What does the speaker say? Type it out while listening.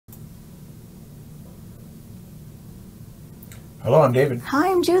Hello, I'm David. Hi,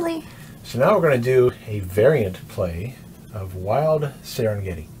 I'm Julie. So now we're going to do a variant play of Wild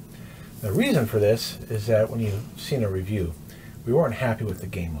Serengeti. The reason for this is that when you've seen a review, we weren't happy with the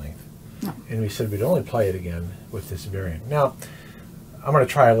game length. No. And we said we'd only play it again with this variant. Now, I'm going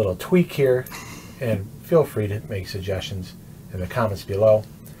to try a little tweak here, and feel free to make suggestions in the comments below.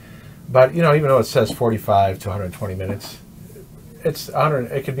 But, you know, even though it says 45 to 120 minutes,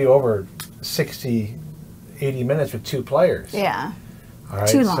 it could be over 60, 80 minutes with 2 players. Yeah. All right,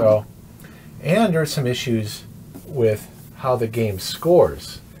 Too long. So, and there's some issues with how the game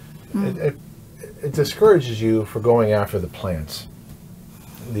scores. It discourages you for going after the plants,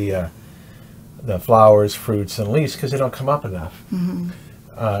 the flowers, fruits, and leaves, because they don't come up enough.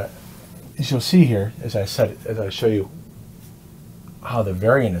 As you'll see here, as I show you how the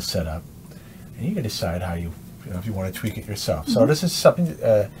variant is set up, and you can decide how you know, if you want to tweak it yourself. So this is something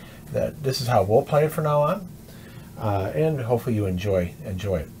this is how we'll play it from now on, and hopefully you enjoy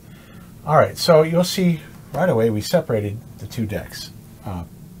it. All right, so you'll see right away we separated the 2 decks.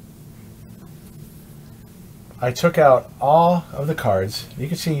 I took out all of the cards. You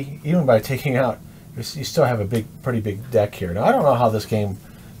can see even by taking out, you still have a pretty big deck here. Now I don't know how this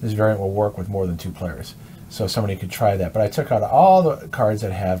variant will work with more than 2 players, so somebody could try that. But I took out all the cards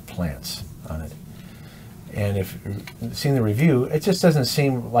that have plants on it. And if you've seen the review, it just doesn't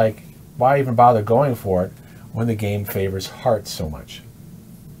seem like, why even bother going for it when the game favors hearts so much.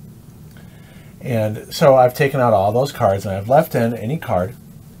 And so I've taken out all those cards, and I've left in any card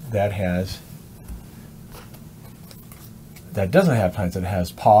that doesn't have plants, that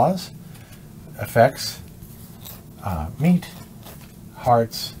has paws, effects, meat,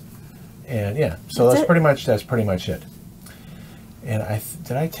 hearts, and yeah. So that's pretty much it. And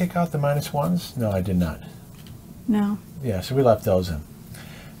did I take out the -1s? No, I did not. No. Yeah, so we left those in.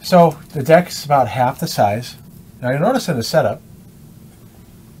 So the deck's about half the size. Now you notice in the setup,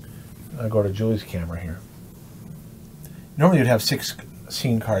 I'll go to Julie's camera here. Normally you'd have 6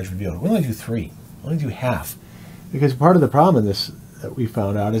 scene cards revealed. We only do 3. We only do half. Because part of the problem in this that we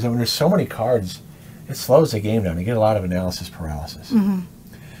found out is that when there's so many cards, it slows the game down. You get a lot of analysis paralysis.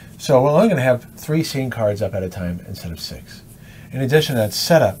 So we're only going to have 3 scene cards up at a time instead of 6. In addition to that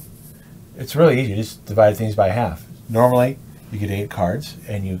setup, it's really easy. You just divide things by half. Normally, you get 8 cards,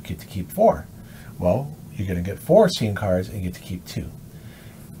 and you get to keep 4. Well, you're going to get 4 scene cards, and you get to keep 2.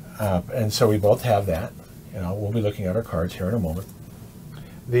 And so we both have that. You know, we'll be looking at our cards here in a moment.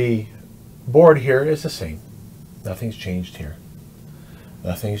 The board here is the same. Nothing's changed here.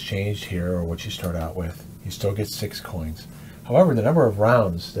 Nothing's changed here or what you start out with. You still get 6 coins. However, the number of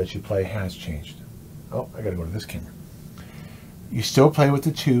rounds that you play has changed. Oh, I got to go to this camera. You still play with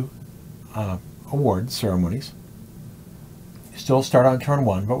the 2 award ceremonies. You still start on turn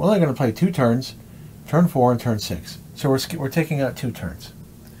 1, but we're only going to play 2 turns, turn 4 and turn 6. So we're taking out 2 turns.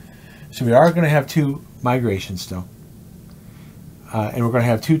 So we are going to have 2 migrations still. And we're going to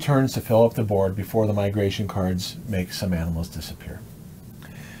have 2 turns to fill up the board before the migration cards make some animals disappear.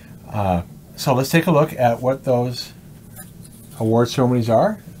 So let's take a look at what those award ceremonies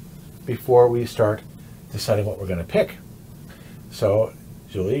are before we start deciding what we're going to pick. So,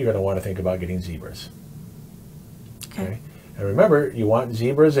 Julie, you're going to want to think about getting zebras. Okay. And remember, you want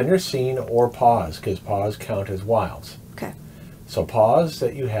zebras in your scene or paws, because paws count as wilds. Okay. So paws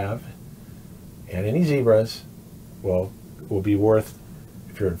that you have and any zebras will be worth,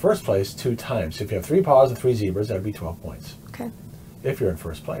 if you're in first place, 2 times. So if you have 3 paws and 3 zebras, that would be 12 points. Okay. If you're in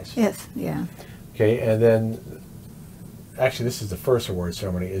first place. Yes, yeah. Okay, and then, actually this is the first award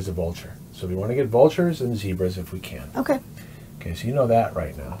ceremony, is a vulture. So we want to get vultures and zebras if we can. Okay. Okay, so you know that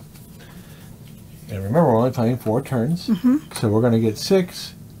right now. And remember, we're only playing 4 turns. So we're going to get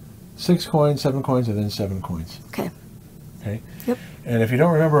 6 coins, 7 coins, and then 7 coins. Okay. Okay? Yep. And if you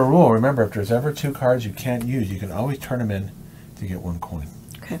don't remember a rule, remember, if there's ever 2 cards you can't use, you can always turn them in to get 1 coin.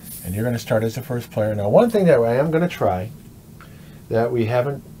 Okay. And you're going to start as the first player. Now, one thing that I am going to try that we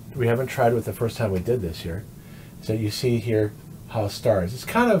haven't tried with the first time we did this here is that you see here how stars. It's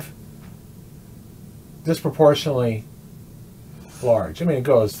kind of disproportionately large. I mean, it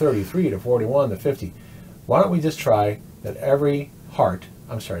goes 33 to 41 to 50. Why don't we just try that every heart,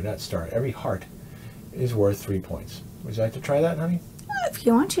 every heart is worth 3 points. Would you like to try that, honey? If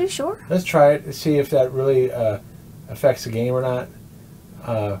you want to, sure. Let's try it to see if that really affects the game or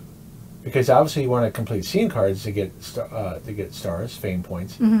not. Because obviously you want to complete scene cards to get stars, fame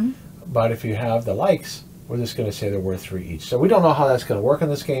points. But if you have the likes, we're just going to say they're worth 3 each. So we don't know how that's going to work in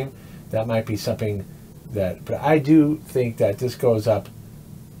this game. That might be something that, but I do think that this goes up.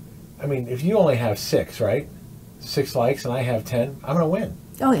 I mean, if you only have 6, right? 6 likes and I have 10, I'm going to win.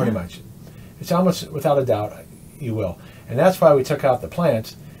 Oh, yeah. Pretty much. It's almost without a doubt you will. And that's why we took out the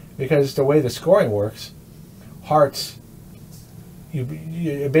plants, because the way the scoring works, hearts,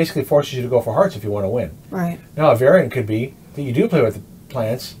 it basically forces you to go for hearts if you want to win. Right. Now, a variant could be that you do play with the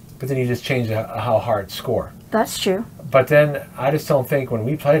plants, but then you just change how hearts score. That's true. But then I just don't think when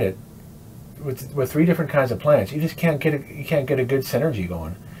we played it with 3 different kinds of plants, you just can't get a good synergy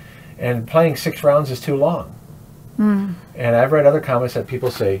going. And playing 6 rounds is too long. Mm. And I've read other comments that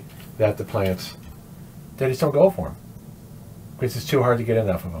people say that the plants, they just don't go for them because it's too hard to get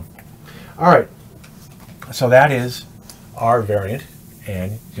enough of them. All right, so that is our variant,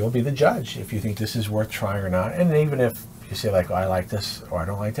 and you'll be the judge if you think this is worth trying or not. And even if you say, like, oh, I like this or I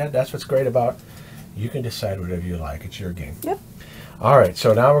don't like that, that's what's great about you can decide whatever you like. It's your game. Yep. All right,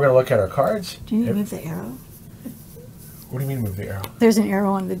 so now we're going to look at our cards. Do you need to move the arrow? What do you mean move the arrow? There's an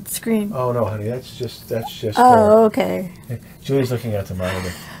arrow on the screen. Oh no, honey, that's just. Oh, okay. Julie's looking at the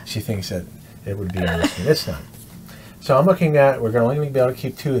monitor. She thinks that it would be on the screen. It's not. So I'm looking at. We're going to only be able to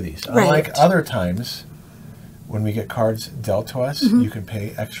keep 2 of these. Right. Unlike other times, when we get cards dealt to us, you can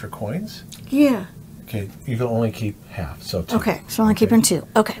pay extra coins. Yeah. Okay, you can only keep half. So 2. Okay, so only keeping 2.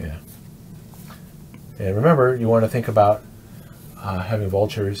 Okay. Yeah. And remember, you want to think about having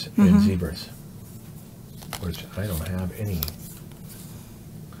vultures and zebras, which I don't have any.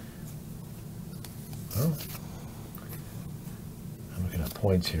 Oh, I'm looking at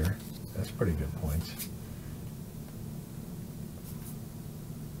points here. That's pretty good points.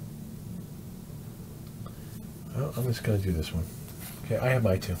 Well, I'm just going to do this one. Okay, I have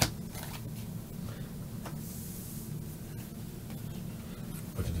my 2.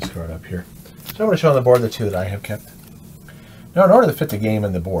 Put the discard up here. So I'm going to show on the board the 2 that I have kept. Now, in order to fit the game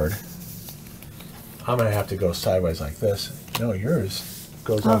in the board, I'm going to have to go sideways like this. No, yours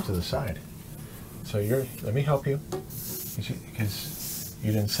goes off to the side. So let me help you, because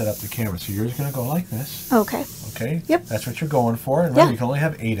you didn't set up the camera. So yours is going to go like this. Okay. Okay? Yep. That's what you're going for. And remember, you can only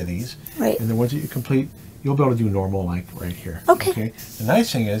have 8 of these. Right. And the ones that you complete, you'll be able to do normal, like right here. Okay. The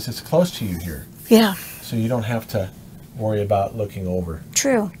nice thing is it's close to you here. Yeah. So you don't have to worry about looking over.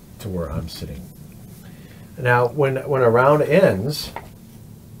 True. To where I'm sitting. Now, when a round ends,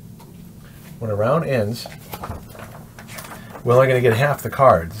 we're only going to get half the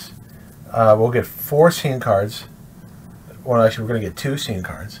cards. We'll get 4 scene cards. Well, actually, we're going to get 2 scene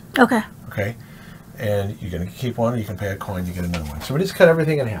cards. Okay. Okay, and you're going to keep one. You can pay a coin. You get another one. So we just cut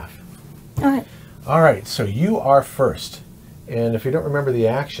everything in half. All right. All right. So you are first, and if you don't remember the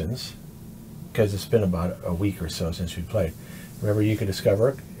actions, because it's been about a week or so since we played, remember you can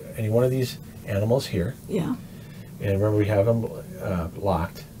discover any one of these animals here. Yeah. And remember, we have them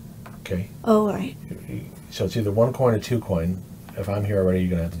locked. Okay. Oh, right. So it's either 1 coin or 2 coin. If I'm here already, you're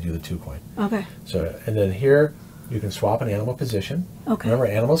going to have to do the 2 coin. Okay. So, and then here, you can swap an animal position. Okay.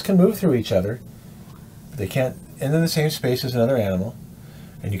 Remember, animals can move through each other. They can't end in the same space as another animal.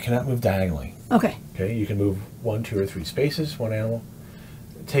 And you cannot move diagonally. Okay. Okay. You can move 1, 2, or 3 spaces, one animal.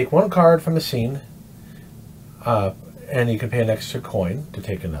 Take 1 card from the scene. And you can pay an extra coin to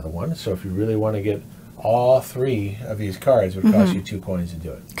take another one. So if you really want to get all 3 of these cards, it would cost you 2 coins to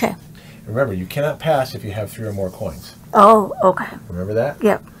do it. Okay. Remember, you cannot pass if you have 3 or more coins. Oh, okay. Remember that?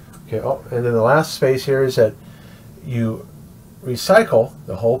 Yep. Okay. Oh, and then the last space here is that you recycle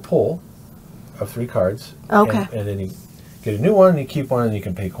the whole pool of 3 cards. Okay. And then you get a new one, you keep one, and you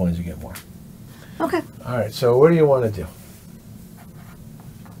can pay coins to get more. Okay. All right. So what do you want to do?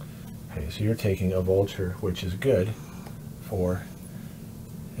 Okay. So you're taking a vulture, which is good for.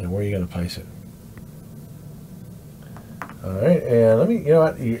 And where are you going to place it? All right. And let me. You know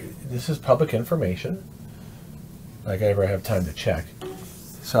what? This is public information. Like I ever have time to check.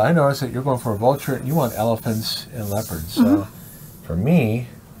 So I noticed that you're going for a vulture. You want elephants and leopards. So for me,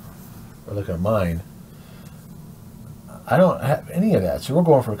 or look at mine, I don't have any of that. So we're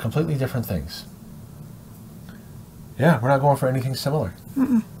going for completely different things. Yeah, we're not going for anything similar.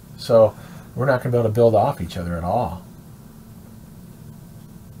 So we're not going to be able to build off each other at all.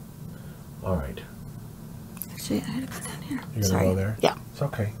 All right. Actually, I had to put that here. You're going to go there? Yeah. It's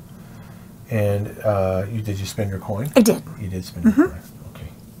okay. And did you spend your coin? I did. You did spend your coin. Okay.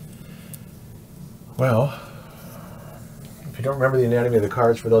 Well, if you don't remember the anatomy of the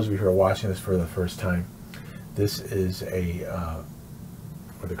cards, for those of you who are watching this for the first time, this is a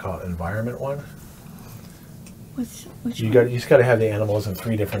what do they call it? Environment one. Which You one? just got to have the animals in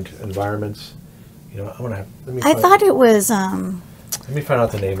 3 different environments. You know, I'm gonna have. I thought it was Let me find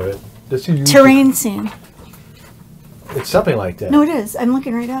out the name of it. terrain scene. It's something like that. No, it is. I'm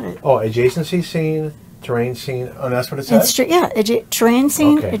looking right at it. Oh, adjacency scene, terrain scene. Oh, that's what it And says? terrain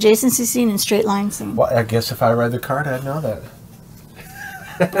scene, Okay. adjacency scene, and straight line scene. Well, I guess if I read the card, I'd know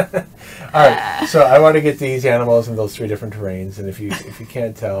that. All right, so I want to get these animals in those 3 different terrains, and if you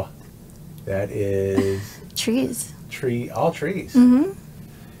can't tell, that is Trees. all trees. Mm-hmm.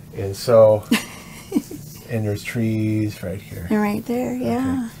 And so, and there's trees right here. And right there,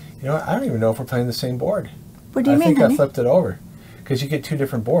 yeah. Okay. You know what? I don't even know if we're playing the same board. What do you mean, I think honey? I flipped it over because you get 2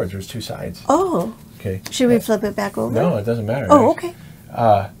 different boards. There's 2 sides. Oh. Okay. Should we flip it back over? No, it doesn't matter. Oh, okay.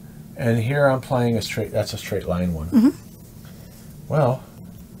 And here I'm playing a straight. That's a straight line one. Mm-hmm. Well,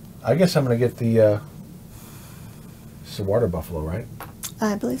 I guess I'm going to get the. It's a water buffalo, right?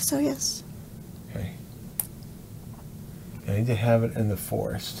 I believe so, yes. Okay. I need to have it in the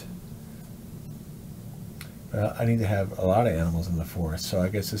forest. Well, I need to have a lot of animals in the forest, so I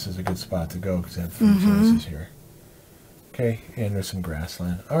guess this is a good spot to go because I have 3 choices here. Okay, and there's some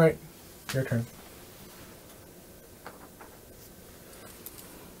grassland. All right, your turn.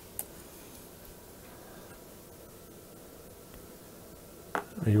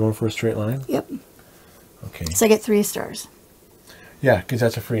 Are you going for a straight line? Yep. Okay. So I get 3 stars. Yeah, because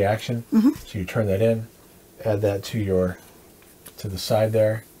that's a free action. Mm-hmm. So you turn that in, add that to the side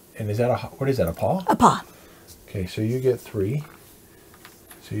there, and is that what is that, a paw? A paw. Okay, so you get 3.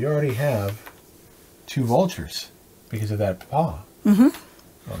 So you already have 2 vultures because of that paw. Mm-hmm.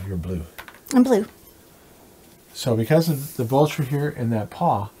 Oh, you're blue. I'm blue. So because of the vulture here and that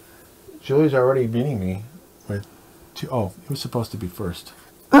paw, Julie's already beating me with 2. Oh, it was supposed to be first.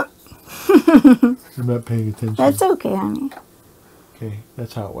 I'm not paying attention. That's okay, honey. Okay,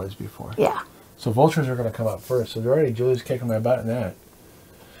 that's how it was before. Yeah. So vultures are going to come up first. So already Julie's kicking my butt in that.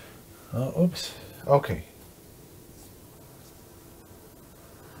 Oh, oops. Okay.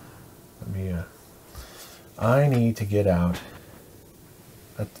 Let me, I need to get out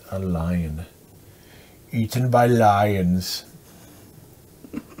a lion. Eaten by lions.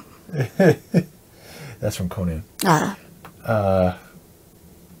 That's from Conan. Go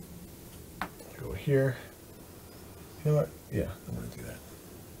here. You know what? Yeah, I'm going to do that.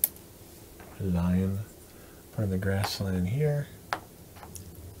 Lion. Put in the grassland here.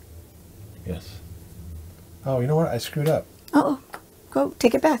 Yes. Oh, you know what? I screwed up. Uh-oh. Go,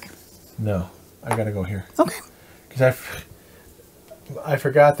 take it back. No, I got to go here. Okay. Because I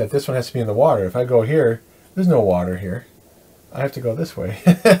forgot that this one has to be in the water. If I go here, there's no water here. I have to go this way.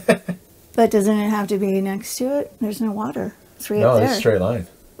 But doesn't it have to be next to it? There's no water. It's right No, there. it's a straight line.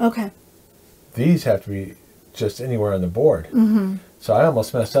 Okay. These have to be just anywhere on the board. Mm-hmm. So I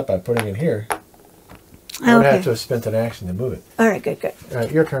almost messed up by putting it here. I would have to have spent an action to move it. All right, good, good. All right,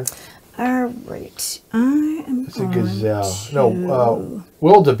 your turn. All right. I am It's a going gazelle. to... No,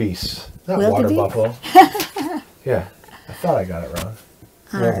 wildebeest. Not water Wildebeest? buffalo. Yeah, I thought I got it wrong.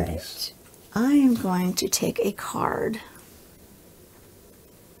 All Wildebeest. right. I am going to take a card.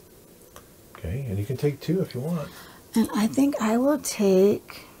 Okay, and you can take 2 if you want. And I think I will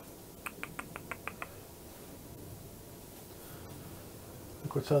take...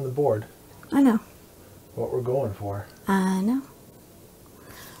 Look what's on the board. I know. What we're going for. I know.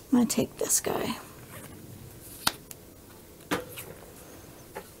 I'm going to take this guy.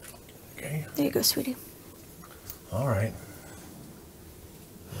 Okay. There you go, sweetie. All right.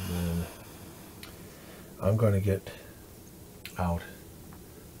 And then I'm going to get out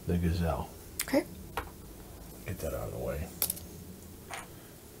the gazelle. Okay. Get that out of the way.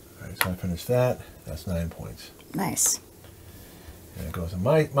 All right, so I finished that. That's 9 points. Nice. And it goes.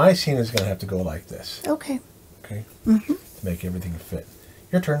 My scene is going to have to go like this. Okay. Okay. Mm-hmm. To make everything fit.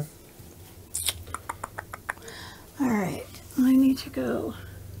 Your turn. All right. I need to go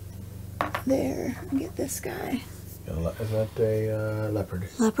there and get this guy. Is that a leopard?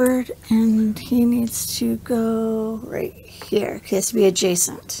 Leopard, and he needs to go right here. He has to be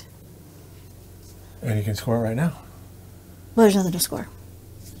adjacent. And you can score it right now. Well, there's nothing to score.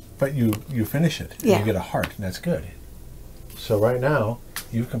 But you finish it. And Yeah. you get a heart, and that's good. So right now,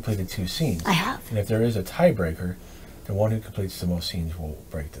 you've completed 2 scenes. I have. And if there is a tiebreaker, the one who completes the most scenes will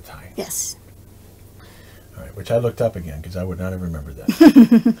break the tie. Yes. All right, which I looked up again because I would not have remembered that.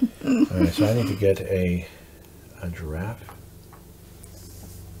 All right, so I need to get a giraffe.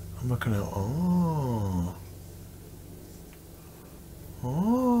 I'm looking at, oh.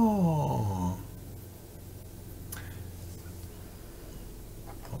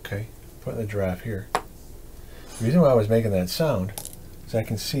 Okay, putting the giraffe here. The reason why I was making that sound is I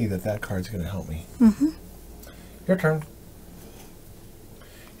can see that card's going to help me. Mm-hmm. Your turn.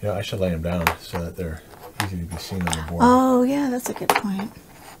 You know, I should lay them down so that they're easy to be seen on the board. Oh, yeah, that's a good point.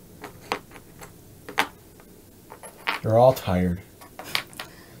 They're all tired.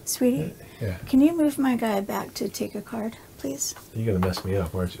 Sweetie, Yeah. can you move my guy back to take a card, please? You're going to mess me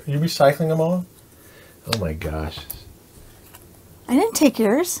up, aren't you? Are you recycling them all? Oh my gosh. I didn't take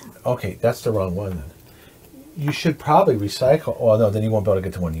yours. Okay, that's the wrong one then. You should probably recycle. Oh, no, then you won't be able to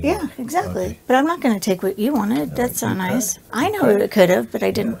get the one you want. Yeah, exactly. Okay. But I'm not going to take what you wanted. That's so nice. I know it could have, but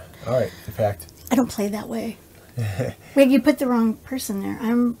I didn't. All right, in fact. I don't play that way. Wait, you put the wrong person there.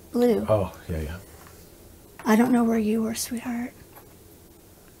 I'm blue. Oh, yeah. I don't know where you were, sweetheart.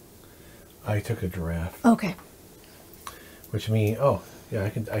 I took a giraffe. Okay. Which means, oh, yeah, I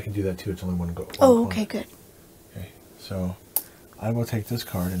can do that too. It's only one go. Oh, okay, good. Okay, so I will take this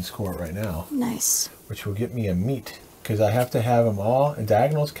card and score it right now. Nice. Which will get me a meat, because I have to have them all, and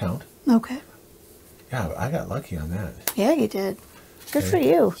diagonals count. Okay. Yeah, I got lucky on that. Yeah, you did. Good for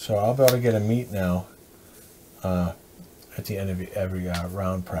you. So I'll be able to get a meat now at the end of every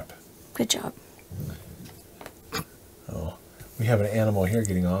round prep. Good job. Oh, we have an animal here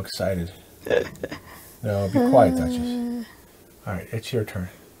getting all excited. No, be quiet, Duchess. All right, it's your turn.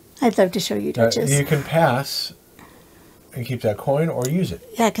 I'd love to show you, Duchess. You can pass and keep that coin or use it.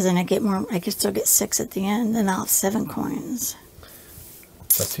 Yeah, because then I get more. I could still get 6 at the end, then I'll have 7 coins.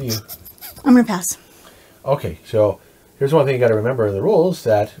 It's up to you. I'm going to pass. Okay, so here's one thing you got to remember in the rules,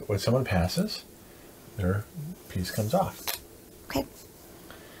 that when someone passes, their piece comes off. Okay.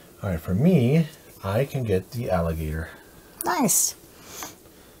 All right, for me, I can get the alligator. Nice.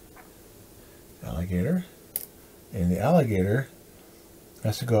 Alligator. And the alligator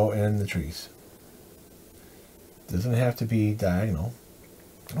has to go in the trees. Doesn't have to be diagonal.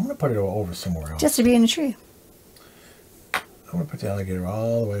 I'm going to put it over somewhere else. Just to be in a tree. I'm going to put the alligator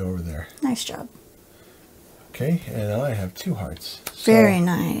all the way over there. Nice job. Okay, and now I have 2 hearts. So Very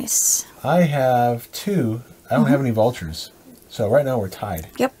nice. I have 2. I don't have any vultures. So right now we're tied.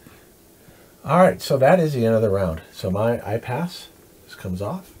 Yep. All right, so that is the end of the round. So I pass. This comes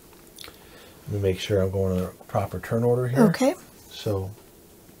off. Let me make sure I'm going in the proper turn order here. Okay. So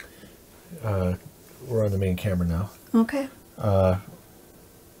we're on the main camera now. Okay.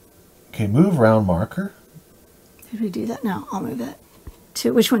 Okay, move round marker. Did we do that? No, I'll move that.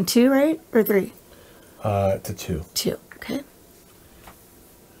 2. Which one? 2, right? Or 3? To 2. 2. Okay.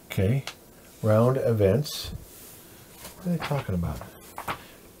 Okay. Round events. What are they talking about?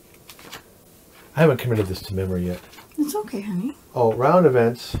 I haven't committed this to memory yet. It's okay, honey. Oh, round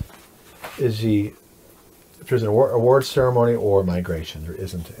events is if there's an award ceremony or migration. There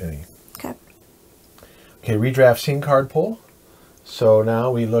isn't any. Okay. Okay, redraft scene card pull. So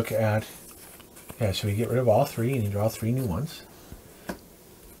now we look at, so we get rid of all 3 and you draw 3 new ones.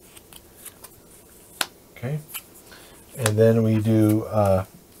 Okay. And then we do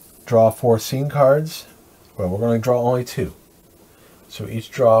draw 4 scene cards. Well, we're going to draw only 2. So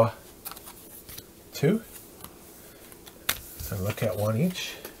each draw 2. And look at 1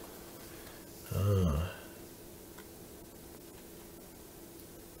 each.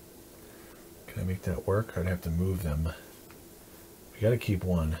 Can I make that work? I'd have to move them. We got to keep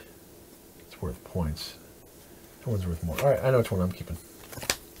 1. It's worth points. That one's worth more. All right, I know which one I'm keeping.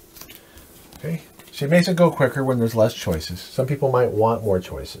 Okay. So it makes it go quicker when there's less choices. Some people might want more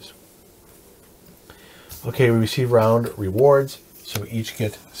choices. Okay, we receive round rewards, so we each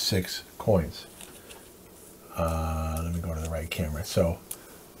get 6 coins. Let me go to the right camera. So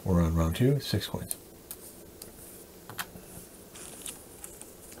we're on round 2, 6 coins.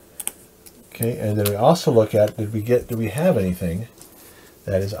 Okay, and then we also look at, do we have anything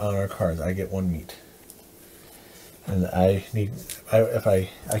that is on our cards? I get 1 meat. And I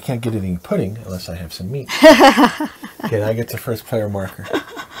can't get any pudding unless I have some meat. Okay, I get the first player marker.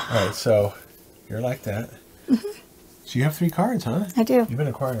 All right, so you're like that. Mm-hmm. So you have 3 cards, huh? I do. You've been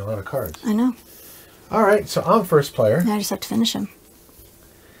acquiring a lot of cards. I know. All right, so I'm first player. Now I just have to finish him.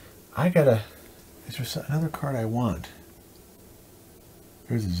 Is there another card I want?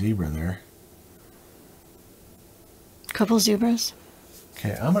 There's a zebra there. Couple zebras.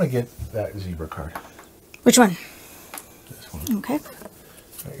 Okay, I'm going to get that zebra card. Which one? This one. Okay. All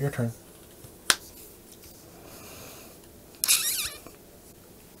right, your turn.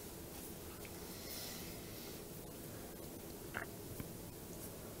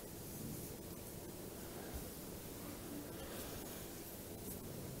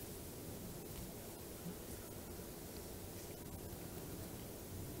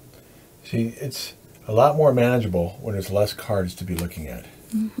 See, it's a lot more manageable when there's less cards to be looking at.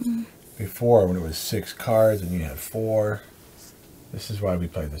 Mm-hmm. Before, when it was 6 cards and you had 4, this is why we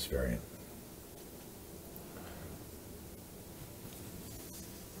play this variant.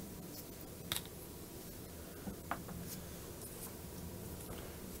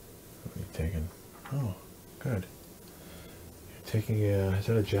 What are you taking? Oh, good. You're taking is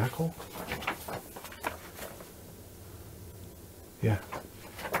that a jackal? Yeah.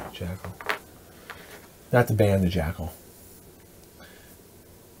 Jackal. Not the band, the jackal.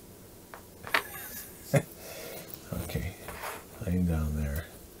 Okay, laying down there.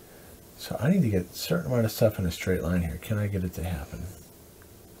 So I need to get a certain amount of stuff in a straight line here. Can I get it to happen?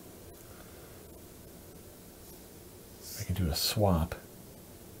 I can do a swap.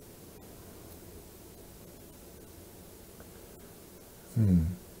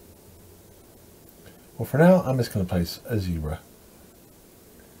 Well, for now, I'm just going to place a zebra.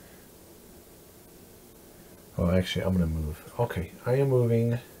 Well, actually, I'm going to move. Okay, I am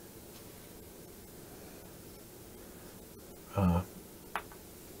moving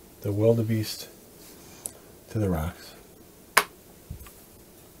the wildebeest to the rocks.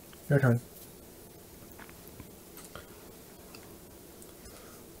 Your turn.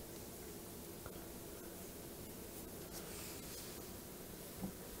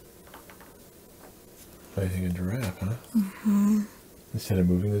 Placing a giraffe, huh? Mm-hmm. Instead of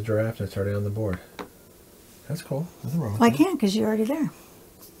moving the giraffe, that's already on the board. That's cool. Nothing wrong with Well, I that. can't because you're already there.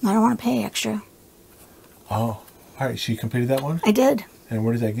 I don't want to pay extra. Oh, all right. So you completed that one? I did. And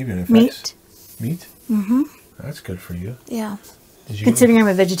what does that give you? An effects? Meat. Meat? Mm-hmm. That's good for you. Yeah. Did you Considering I'm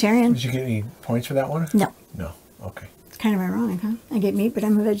a vegetarian. Did you get any points for that one? No. No. Okay. It's kind of ironic, huh? I get meat, but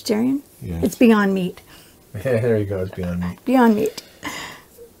I'm a vegetarian. Yeah. It's beyond meat. There you go. It's beyond meat. Beyond meat.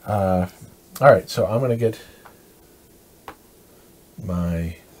 All right. So I'm going to get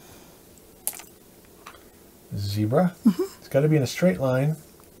my zebra. Mm-hmm. It's got to be in a straight line.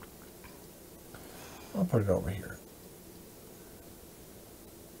 I'll put it over here.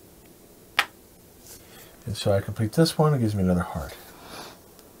 And so I complete this one. It gives me another heart.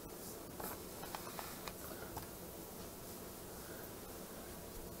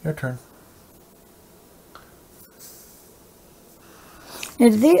 Your turn. Now,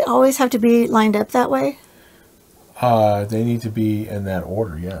 do they always have to be lined up that way? They need to be in that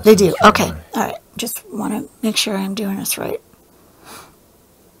order, yes. They do. That's Okay. right. All right. Just want to make sure I'm doing this right.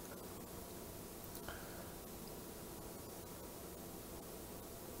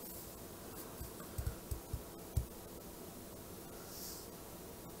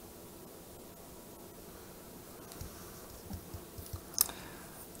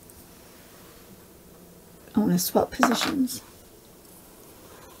 I want to swap positions.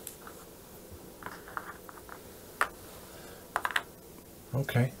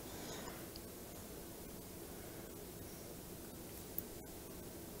 Okay.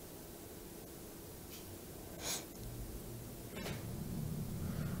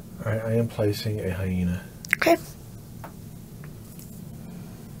 All right, I am placing a hyena. Okay.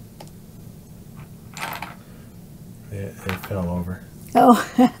 It fell over. Oh.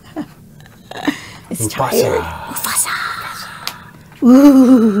 It's Mufasa. tired. Mufasa.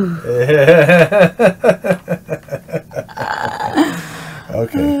 Ooh.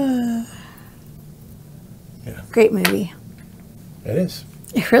 Okay. Yeah, Great movie. it is.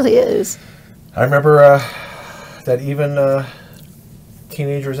 It really is. I remember that even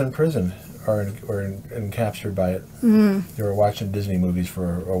teenagers in prison were captured by it. They were watching Disney movies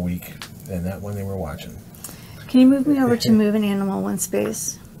for a week, and that one they were watching. Can you move me over to move an animal one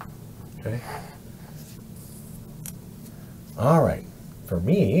space? Okay. All right. For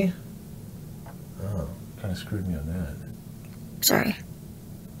me, oh, kind of screwed me on that. Sorry.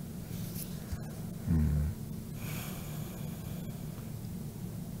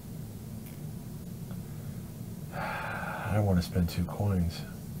 I don't want to spend 2 coins.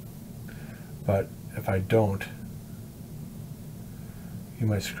 But if I don't, you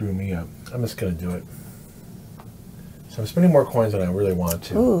might screw me up. I'm just going to do it. So I'm spending more coins than I really want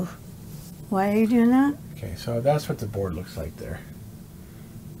to. Ooh. Why are you doing that? Okay, so that's what the board looks like there.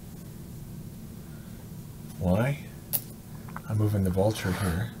 Why? I'm moving the vulture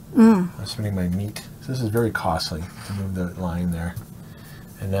here. I'm spending my meat. So this is very costly to move the line there.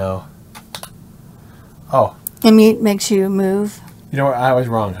 And now, oh, The meat makes you move. you know what? I was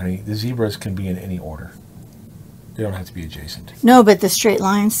wrong, honey. The zebras can be in any order. They don't have to be adjacent. No, but the straight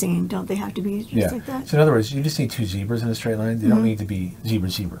line scene, don't they have to be just like that? So in other words, you just need 2 zebras in a straight line. They don't need to be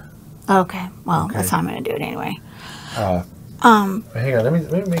zebra. Okay. Well, Okay. that's how I'm going to do it anyway. Hang on, let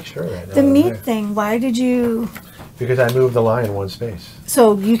me make sure of that. The meat thing, why did you... Because I moved the line in one space.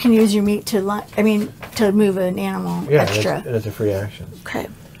 So you can use your meat to to move an animal Yeah, extra. and it's a free action. Okay.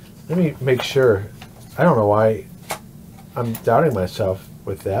 Let me make sure. I don't know why I'm doubting myself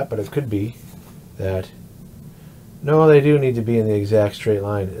with that, but it could be that... No, they do need to be in the exact straight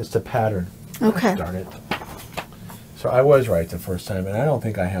line. It's the pattern. Okay. Darn it. So I was right the first time, and I don't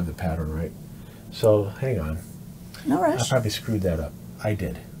think I have the pattern right. So hang on. No I rush. probably screwed that up. I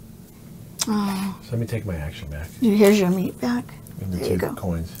did. Oh. So let me take my action back. Here's your meat back. And the There you 2 go.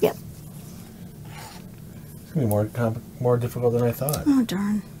 coins. Yep. It's going to be more difficult than I thought. Oh,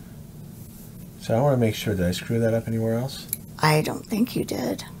 darn. So I want to make sure that I screw that up anywhere else. I don't think you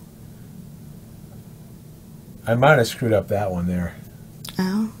did. I might have screwed up that one there.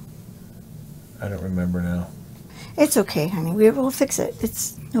 Oh. I don't remember now. It's okay, honey. We'll fix it.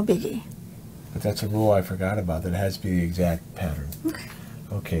 It's no biggie. But that's a rule I forgot about, that it has to be the exact pattern. Okay.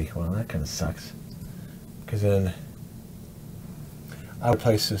 Okay, well, that kind of sucks. Because then I'll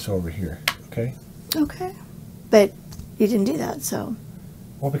place this over here, okay? Okay. But you didn't do that, so.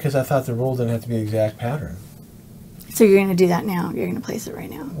 Well, because I thought the rule didn't have to be the exact pattern. So you're going to do that now. You're going to place it right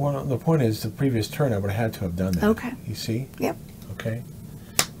now. Well, the point is, the previous turn I would have had to have done that. Okay. You see? Yep. Okay.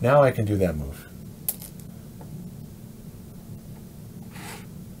 Now I can do that move.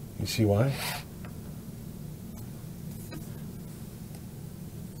 You see why?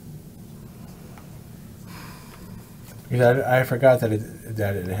 Because I forgot that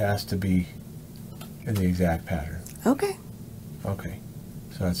it has to be in the exact pattern. Okay. Okay.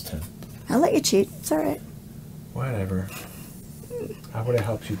 So that's 10. I'll let you cheat. It's all right. Whatever. I would have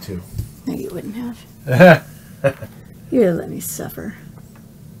helped you too. No, you wouldn't have. You would let me suffer.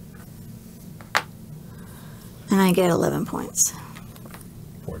 And I get 11 points.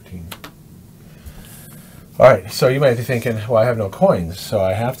 14. All right, so you might be thinking, well, I have no coins, so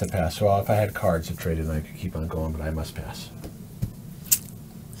I have to pass. Well, if I had cards to trade in, I could keep on going, but I must pass.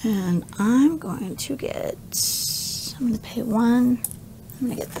 And I'm going to get, I'm going to pay 1. I'm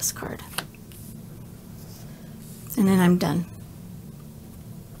going to get this card. And then I'm done.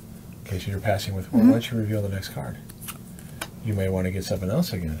 Okay, so you're passing with, well, why don't you reveal the next card? You may want to get something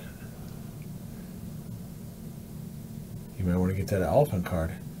else again. You might want to get that elephant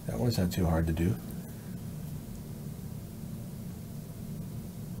card. That one's not too hard to do.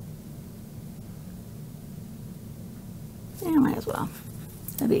 Yeah, might as well.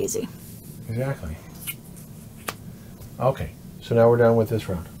 That'd be easy. Exactly. Okay, so now we're done with this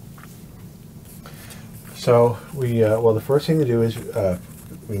round. So we, well, the first thing to do is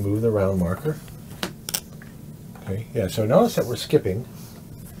remove the round marker. Okay, yeah, so notice that we're skipping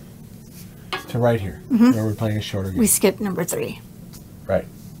to right here, where we're playing a shorter game. We skipped number 3. Right.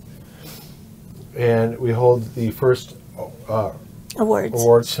 And we hold the first Awards.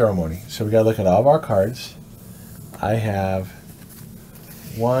 award ceremony. So we got to look at all of our cards. I have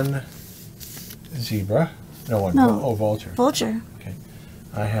 1 zebra. No, one. No. Oh, vulture. Vulture. Okay.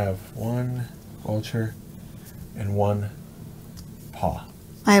 I have 1 vulture and 1 paw.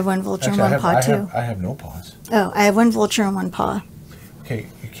 I have 1 vulture Actually, and 1 paw, too. I have no paws. Oh, I have 1 vulture and 1 paw. Okay,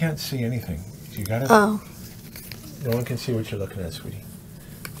 you can't see anything. You got it. Oh. No one can see what you're looking at, sweetie.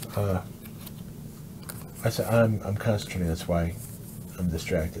 I said I'm concentrating. That's why I'm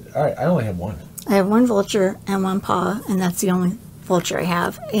distracted. All right, I only have 1. I have 1 vulture and 1 paw, and that's the only vulture I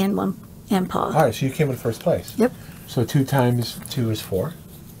have, and 1 paw. All right, so you came in first place. Yep. So 2 times 2 is 4.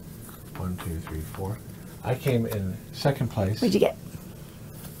 1, 2, 3, 4. I came in second place. What'd you get?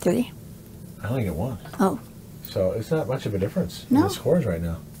 3? I only get 1. Oh. So it's not much of a difference in No. the scores right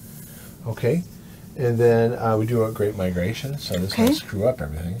now. Okay, and then we do a great migration, so this Okay. will screw up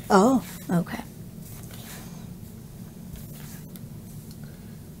everything. Oh, okay.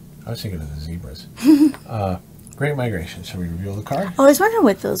 I was thinking of the zebras. Great migration. So we reveal the card. Oh, I was wondering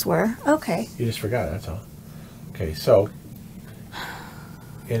what those were. Okay. You just forgot, that's all. Okay, so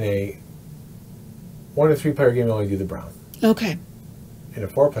in a 1 to 3 player game, you only do the brown. Okay. In a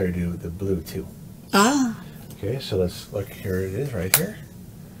 4 player, do the blue too. Ah. Okay, so let's look. Here it is, right here.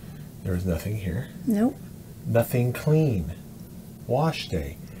 There's nothing here. Nope. Nothing clean. Wash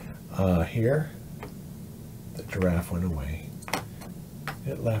day. Here, the giraffe went away.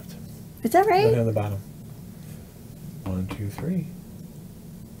 It left. Is that Nothing right? on the bottom. 1, 2, 3.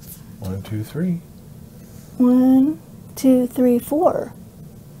 1, 2, 3. 1, 2, 3, 4.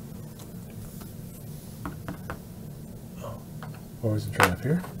 What was the giraffe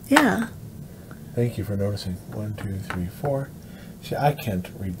here? Yeah. Thank you for noticing. 1, 2, 3, 4. See, I can't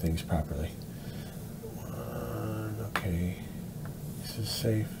read things properly. 1, okay. This is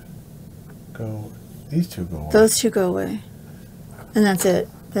safe. Go. These 2 go away. Those 2 go away. And that's it.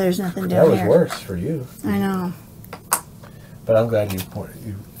 There's nothing down That was here. worse for you. I know. But I'm glad you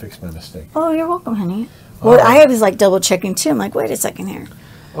fixed my mistake. Oh, you're welcome, honey. All Well, right. I was like double checking too. I'm like, wait a second here.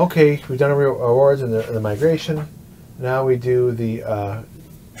 Okay, we've done our awards and the migration. Now we do the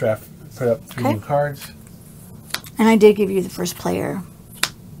draft. Put up 3 Okay. new cards. And I did give you the first player,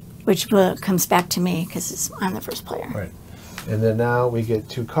 which comes back to me because I'm the first player. Right. And then now we get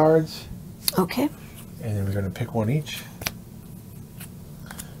 2 cards. Okay. And then we're going to pick 1 each.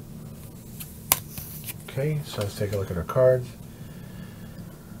 Okay, so let's take a look at our cards.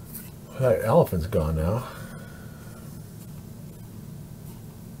 Well, that elephant's gone now.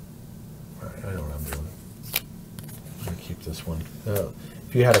 All right, I this one.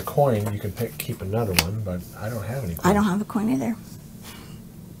 If you had a coin, you could keep another one, but I don't have any coins. I don't have a coin either.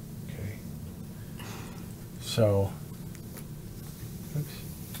 Okay. So, oops.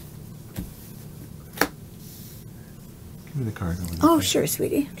 Give me the card over there. Oh, sure,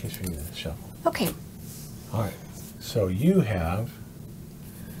 sweetie. In case we need to shuffle. Okay. All right. So you have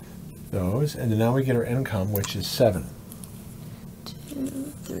those, and then now we get our income, which is 7. 2,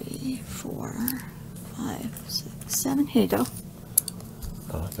 3, 4, 5, 6, 7. Here you go.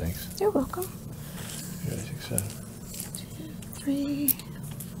 Oh, thanks. You're welcome. 2, 6, 7. 2, 3,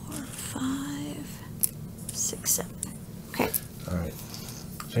 4, 5, 6, 7. Okay. All right.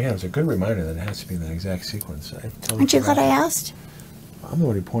 So yeah, it's a good reminder that it has to be in that exact sequence. Aren't you glad I asked? I'm the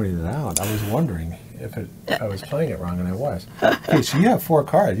one who pointed it out. I was wondering if I was playing it wrong, and I was. Okay, so you have 4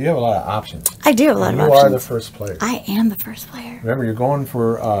 cards. You have a lot of options. I do have a lot of You options. are the first player. I am the first player. Remember, you're going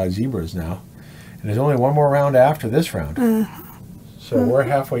for zebras now, and there's only one more round after this round. So we're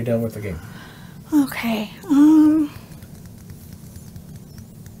halfway done with the game. Okay.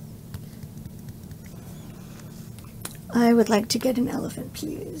 I would like to get an elephant,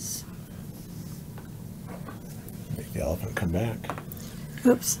 please. Make the elephant come back.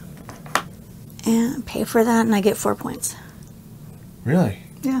 Oops. And pay for that, and I get 4 points. Really?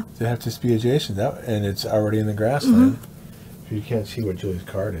 Yeah. They have to just be adjacent, and it's already in the grassland. So you can't see what Julie's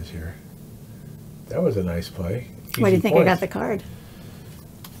card is here. That was a nice play. Why do you Easy think I points. got the card?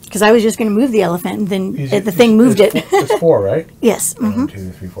 Because I was just going to move the elephant, and then Easy- the thing moved it. It's 4, right? Yes. 1,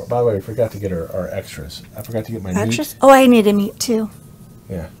 2, 3, 4. By the way, we forgot to get our extras. I forgot to get my Extras? meat. Oh, I need a meat too.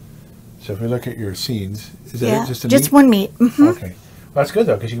 Yeah. So if we look at your scenes, is that Yeah. it? Just a Just meat? one meat. Hmm. Okay. Well, that's good,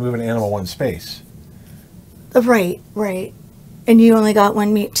 though, because you can move an animal one space. Right, right. And you only got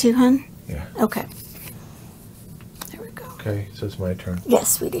one meat too, hon? Yeah. Okay. There we go. Okay, so it's my turn.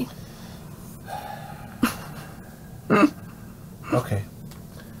 Yes, sweetie. Okay.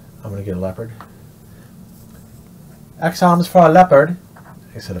 I'm going to get a leopard. X arms for a leopard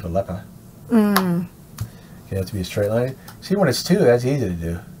instead of a leper. Mm. You have to be a straight line. See, when it's 2, that's easy to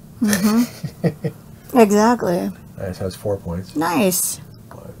do. Exactly. All right, so it's 4 points. Nice.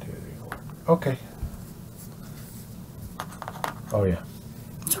 1, 2, 3, 4. Okay. Oh, yeah.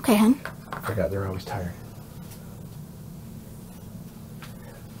 It's okay, hon. I forgot they're always tired.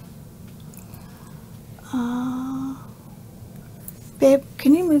 Babe,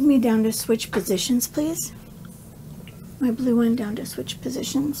 can you move me down to switch positions, please? My blue one down to switch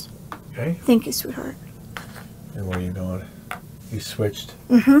positions. Okay. Thank you, sweetheart. And where are you going? You switched.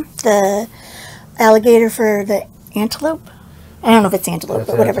 The alligator for the antelope. I don't know if it's antelope,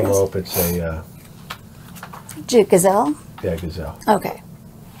 That's but whatever antelope. It's a, it is. Gazelle? yeah, gazelle. Okay.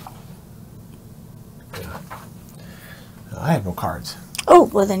 Yeah. I have no cards. Oh,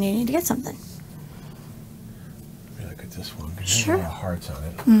 well then you need to get something. Let me look at this one. 'Cause Sure. there's a lot of hearts on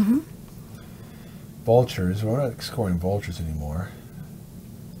it. Vultures. We're not scoring vultures anymore.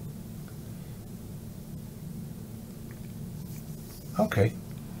 Okay.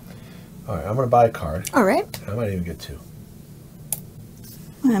 All right, I'm going to buy a card. All right. I might even get 2.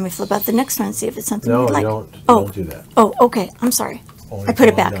 Let me flip out the next one and see if it's something No, you'd like. you don't. You Oh. don't do that. Oh, okay. I'm sorry. Only I put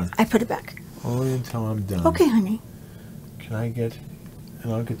it until I'm back. done. I put it back. Only until I'm done. Okay, honey. Can I get...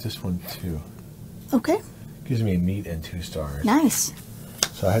 And I'll get this one, too. Okay. Gives me a meat and 2 stars. Nice.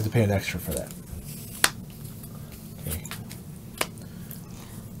 So I have to pay an extra for that. Okay.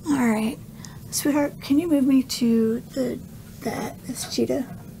 All right. Sweetheart, can you move me to this cheetah?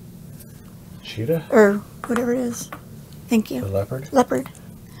 Cheetah? Or whatever it is. Thank The you. leopard? Leopard.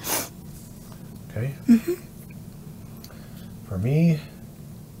 Okay. For me,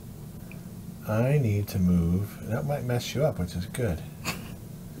 I need to move. That might mess you up, which is good.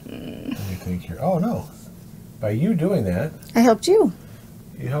 Let me think here. Oh, no. By you doing that, I helped you.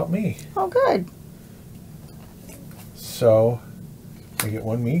 you help me. Oh, good. So, I get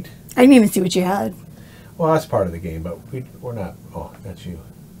 1 meat. I didn't even see what you had. Well, that's part of the game, but we're not. Oh, that's you.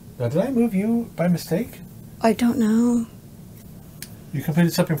 Now, did I move you by mistake? I don't know. You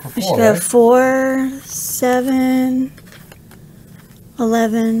completed something for I 4, should right? have 4, 7,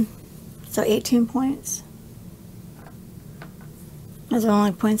 11, so 18 points. Those are the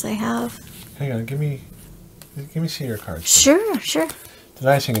only points I have. Hang on, give me see your cards. Sure, sure. The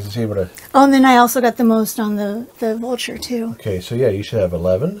nice thing is it's able to... Oh, and then I also got the most on the vulture, too. Okay, so yeah, you should have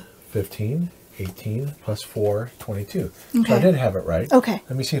 11, 15, 18, plus 4, 22. So I Okay. did have it right. Okay.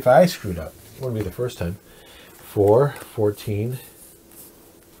 Let me see if I screwed up. It wouldn't be the first time. 4, 14,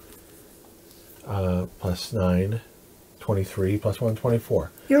 plus 9, 23, plus 1,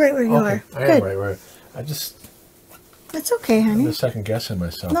 24. You're right where you Okay, are. I Good. am right. I just... That's okay, I'm honey. just second guessing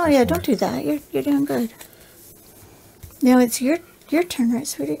myself. No, this yeah, morning. don't do that. You're doing good. No, it's your turn, right,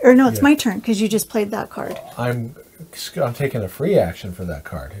 sweetie? Or no, it's Yeah. my turn because you just played that card. I'm taking a free action for that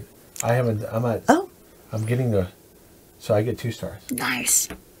card. I haven't. I'm at. Oh, I'm getting the. So I get 2 stars. nice.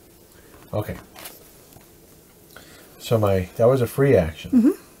 Okay. So that was a free action.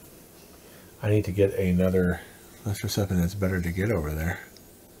 Mm-hmm. I need to get another. Let's for something that's better to get over there.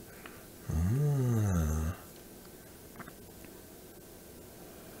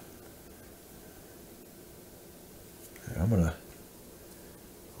 I'm gonna.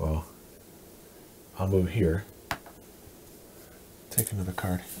 Well, I'll move here. Take another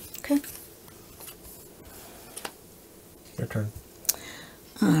card. Okay. Your turn.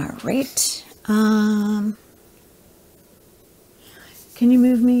 All right. Can you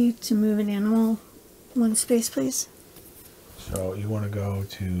move me to move an animal 1 space, please? So you want to go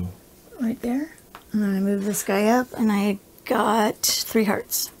to. Right there. And then I move this guy up, and I got 3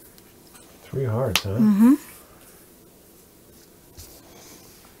 hearts. 3 hearts, huh? Mm-hmm.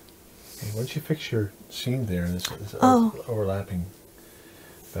 Hey, once you fix your scene there, this is Oh. overlapping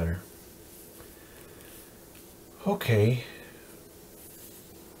better. Okay.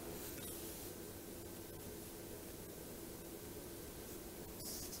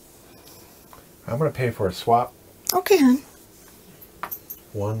 I'm going to pay for a swap. Okay, hon.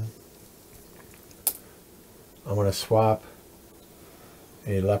 1. I'm going to swap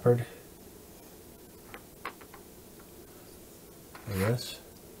a leopard. For this.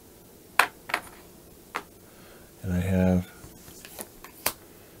 And I have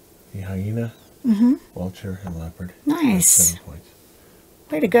the hyena, vulture, and leopard. Nice. 7 points.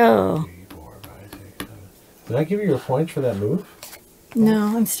 Way to go. 3, 4, 5, 6, 7. Did I give you your points for that move?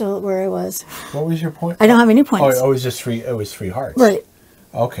 No, I'm still where I was. What was your point? I don't have any points. Oh, it was just 3. It was 3 hearts. Right.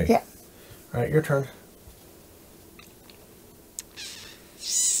 Okay. Yeah. All right, your turn.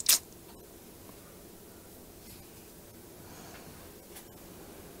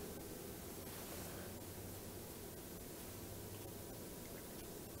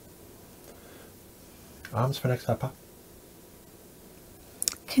 Next up.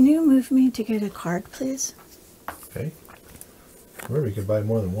 Can you move me to get a card, please? Okay. Remember, you could buy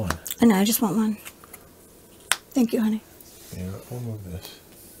more than 1. I know, I just want 1. Thank you, honey. Yeah, we'll move this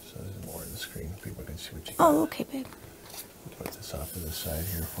so there's more on the screen. People can see what you got. Oh, okay, babe. Put this off to the side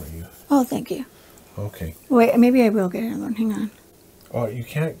here for you. Oh, thank you. Okay. Wait, maybe I will get another one. Hang on. Oh, you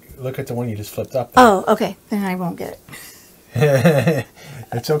can't look at the one you just flipped up there. Oh, okay. Then I won't get it.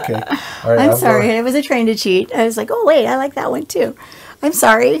 It's okay. All right, I'm sorry. It was a trying to cheat. I was like, oh, wait, I like that one too. I'm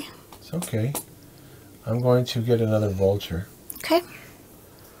sorry. It's okay. I'm going to get another vulture. Okay.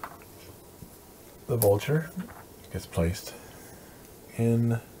 The vulture gets placed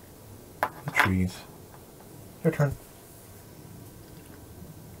in the trees. Your turn.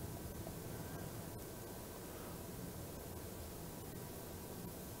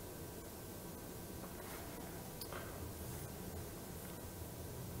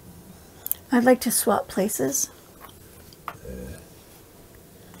 I'd like to swap places.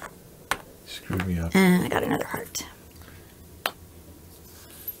 Screwed me up. And I got another heart.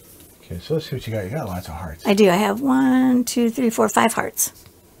 Okay, so let's see what you got. You got lots of hearts. I do. I have 1, 2, 3, 4, 5 hearts.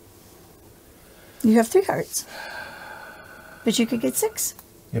 You have 3 hearts. But you could get 6.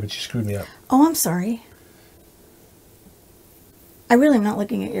 Yeah, but you screwed me up. Oh, I'm sorry. I really am not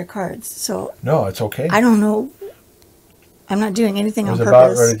looking at your cards, so No, it's okay. I don't know. I'm not doing anything I on was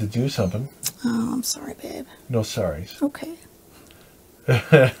purpose. about ready to do something. Oh, I'm sorry, babe. No sorries. Okay.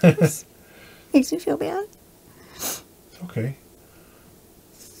 Makes me feel bad. It's okay.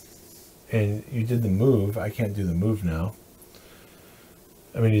 And you did the move. I can't do the move now.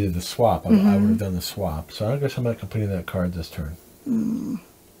 I mean, you did the swap. I would have done the swap. So I guess I'm not completing that card this turn.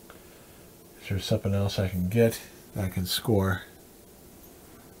 Is there something else I can get that I can score?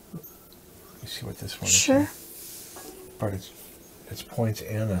 Let me see what this one is. Sure. But it's points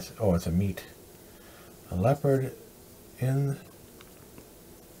and it's a meat. A leopard in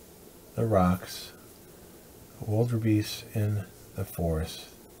the rocks. A wildebeest in the forest.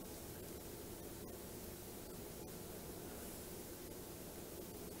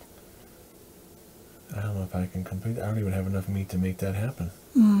 I don't know if I can complete. I don't even have enough meat to make that happen.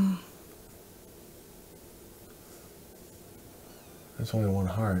 There's only 1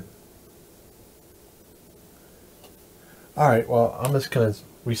 heart. All right. Well, I'm just gonna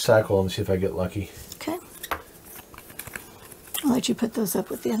recycle and see if I get lucky. Okay. I'll let you put those up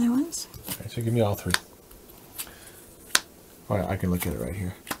with the other ones. All right, so give me all 3. All right, I can look at it right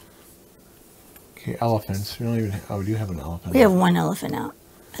here. Okay, elephants. We don't even. Oh, we do have an elephant. We have 1 elephant out.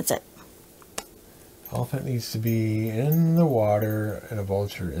 That's it. Elephant needs to be in the water and a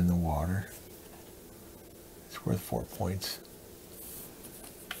vulture in the water. It's It's worth 4 points.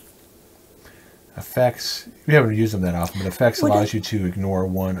 Effects, we haven't used them that often, but effects allows you to ignore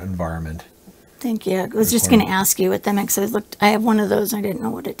one environment. Thank you. I was just going to ask you what that makes. I have one of those. I didn't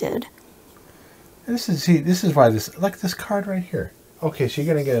know what it did. And this is why like this card right here. Okay, so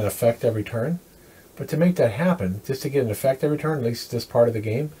you're going to get an effect every turn, but to make that happen, just to get an effect every turn, at least this part of the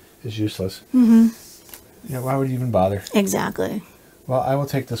game, is useless. Mm-hmm. Yeah, why would you even bother? Exactly. Well, I will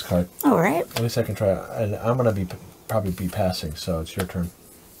take this card. All right. At least I can try, and I'm going to probably be passing, so it's your turn.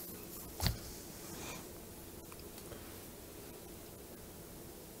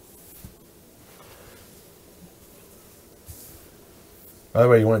 By the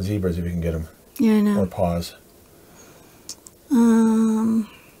way, you want zebras if you can get them. Yeah, I know. Or paws.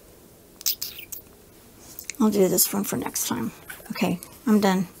 I'll do this one for next time. Okay, I'm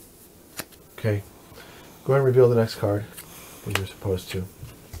done. Okay. Go ahead and reveal the next card, as you're supposed to.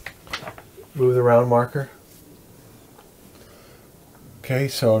 Move the round marker. Okay,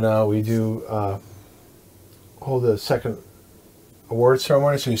 so now we do hold the second award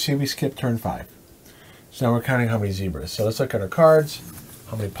ceremony. So you see we skipped turn 5. So now we're counting how many zebras. So let's look at our cards,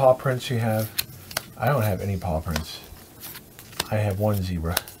 how many paw prints you have. I don't have any paw prints. I have 1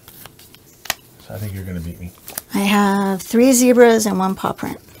 zebra. So I think you're going to beat me. I have 3 zebras and 1 paw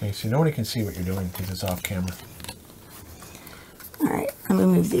print. Okay, so nobody can see what you're doing because it's off camera. All right, I'm going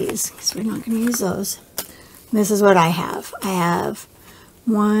to move these because we're not going to use those. This is what I have. I have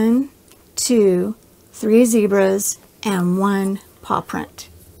 1, 2, 3 zebras and 1 paw print.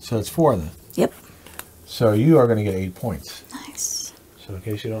 So it's 4 then. Yep. So you are going to get 8 points. Nice. So in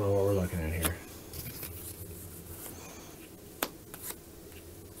case you don't know what we're looking at here.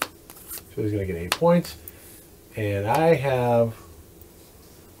 So he's going to get 8 points. And I have...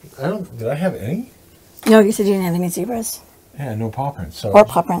 Did I have any? No, you said you didn't have any zebras. Yeah, no paw prints. So or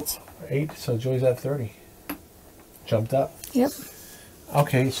paw prints. 8, so Joy's at 30. Jumped up. Yep.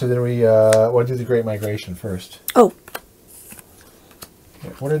 Okay, so then we'll do the Great Migration first. Oh.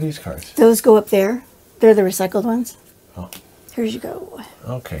 What are these cards? Those go up there. They're the recycled ones. Oh. Here you go.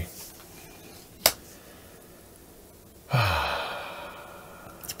 Okay.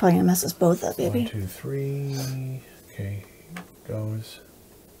 It's probably going to mess us both up, baby. 1, 2, 3. Okay, goes.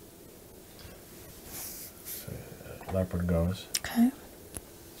 So, leopard goes. Okay.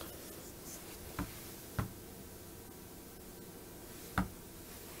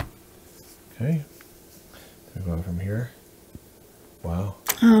 Okay. We're going from here. Wow.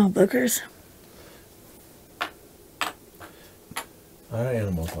 Oh, boogers. Not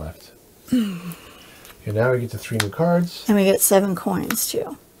animals left. Okay, now we get to 3 new cards. And we get 7 coins,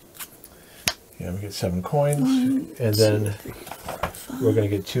 too. Yeah, we get 7 coins. 1, and then 2, 3, 4, 5, we're going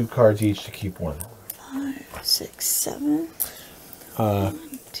to get 2 cards each to keep 1. 5, 6, 7.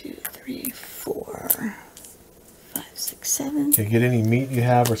 1, 2, 3, 4, 5, 6, 7. Okay, get any meat you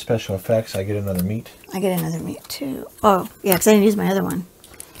have or special effects. I get another meat. I get another meat, too. Oh, yeah, because I didn't use my other one.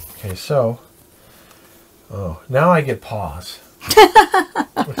 Okay, so... Oh, now I get paws.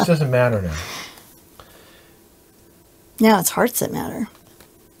 Which doesn't matter now. Now it's hearts that matter.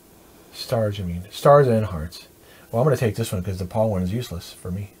 Stars, you mean. Stars and hearts. Well, I'm going to take this one because the paw one is useless for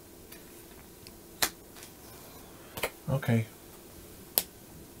me. Okay.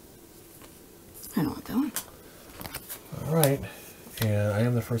 I don't want that one. All right. And I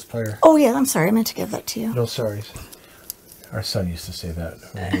am the first player. Oh, yeah, I'm sorry. I meant to give that to you. No sorries. Our son used to say that.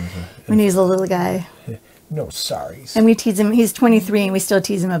 When he's a little guy. No sorries. And we tease him. He's 23 and we still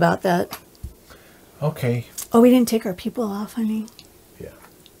tease him about that. Okay. Oh, we didn't take our people off, honey. Yeah.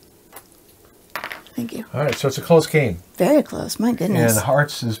 Thank you. All right, so it's a close game. Very close. My goodness. And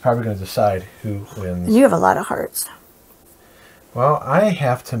hearts is probably going to decide who wins. And you have a lot of hearts. Well, I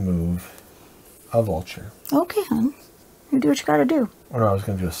have to move a vulture. Okay, hon. You do what you got to do. Oh, no, I was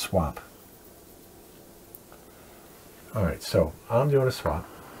going to do a swap. All right, so I'm doing a swap.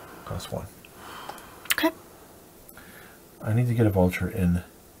 Cost 1. Okay. I need to get a vulture in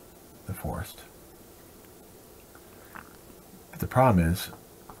the forest. But the problem is,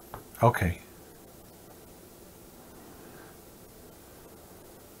 okay.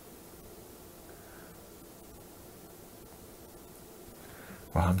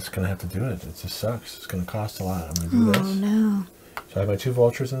 Well, I'm just going to have to do it. It just sucks. It's going to cost a lot. I'm going to do this. Oh, no. So I have my 2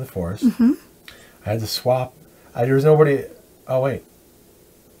 vultures in the forest. Mm-hmm. I had to swap. There was nobody... Oh, wait.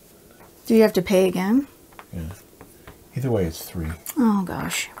 Do you have to pay again? Yeah. Either way, it's 3. Oh,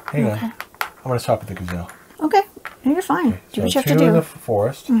 gosh. Hang on. I'm going to swap with the gazelle. Okay. No, you're fine. Okay. Do what So you have to 2 do. in the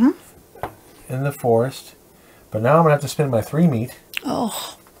forest. Mm-hmm. In the forest. But now I'm going to have to spend my 3 meat.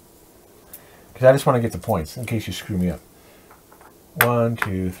 Oh. Because I just want to get the points in case you screw me up. 1,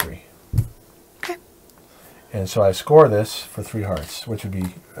 2, 3. Okay. And so I score this for 3 hearts, which would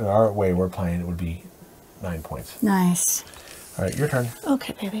be, in our way we're playing, it would be 9 points. Nice. All right, your turn.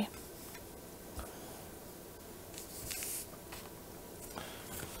 Okay, baby.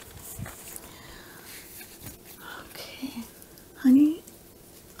 Okay. Honey,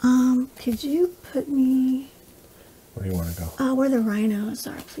 could you put me... Where do you want to go? Where the rhinos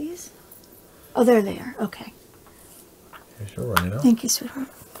are, please. Oh, there they are. Okay. Here's your rhino. Thank you, sweetheart.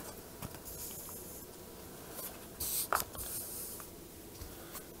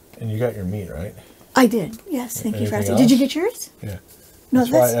 And you got your meat, right? I did. Yes, thank you for Anything asking. Did you else? get yours? Yeah. No,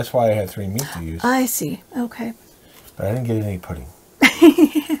 That's why I had 3 meat to use. I see. Okay. But I didn't get any pudding.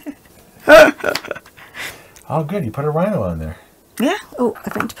 Oh, good. You put a rhino on there. Yeah. Oh,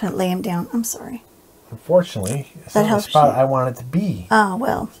 I meant to lay him down. I'm sorry. Unfortunately, it's That not the helps spot you. I want it to be. Oh,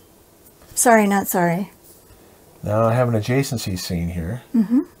 well. Sorry, not sorry. Now I have an adjacency scene here.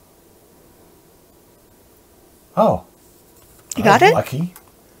 Mm-hmm. Oh. You got it? Lucky.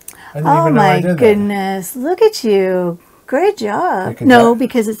 I didn't Oh, even know I my did goodness. Look at you. Great job. Take a No, duck.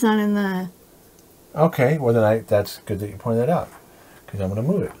 because it's not in the... that. Okay, well then that's good that you pointed that out. Because I'm going to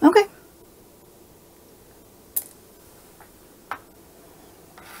move it. Okay.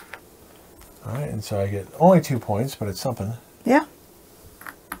 Alright, and so I get only 2 points, but it's something. Yeah.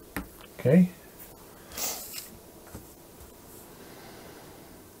 Okay.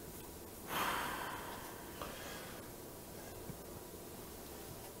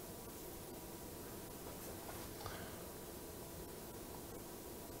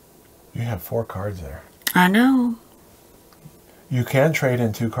 You have 4 cards there. I know. You can trade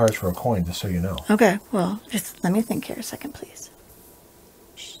in 2 cards for a coin, just so you know. Okay, well, just let me think here a second, please.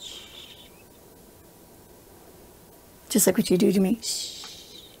 Just like what you do to me.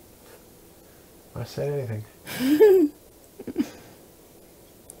 I said anything.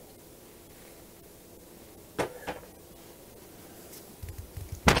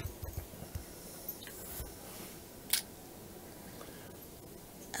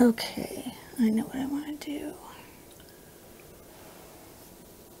 Okay, I know what I want to do.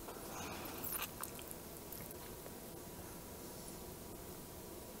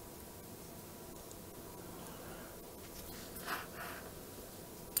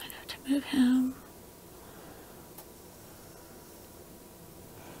 I have to move him.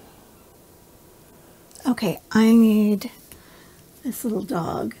 Okay, I need this little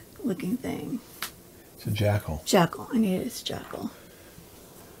dog looking thing. It's a jackal. Jackal. I need this jackal.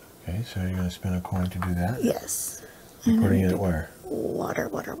 Okay, so you're going to spin a coin to do that? Yes. You're putting it where? Water,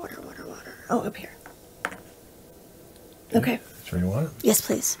 water, water, water, water. Oh, up here. Okay. That's where you want it? Yes,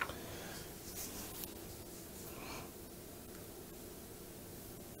 please.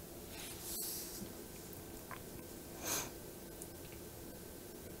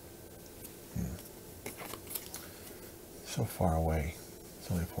 So far away. It's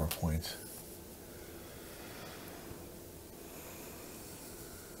only 4 points.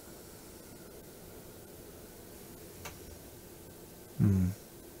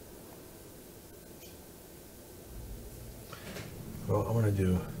 Well, I'm going to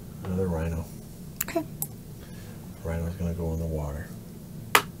do another rhino. Okay. The rhino's going to go in the water.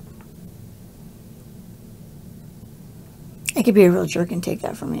 I could be a real jerk and take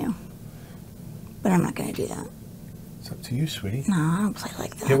that from you. But I'm not going to do that. It's up to you, sweetie. No, I don't play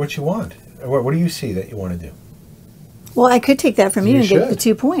like that. Get what you want. What do you see that you want to do? Well, I could take that from you You and get should. the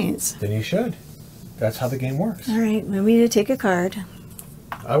 2 points. Then you should. That's how the game works. All right, move me to take a card.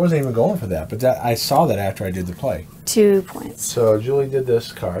 I wasn't even going for that, but I saw that after I did the play. 2 points. So Julie did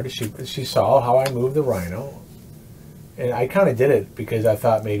this card. She saw how I moved the rhino. And I kind of did it because I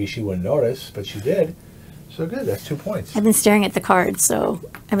thought maybe she wouldn't notice, but she did. So good, that's 2 points. I've been staring at the cards, so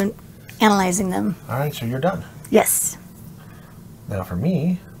I've been analyzing them. All right, so you're done. Yes. Now for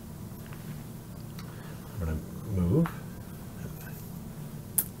me, I'm going to move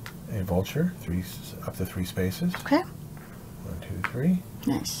a vulture up to 3 spaces. Okay. 1, 2, 3.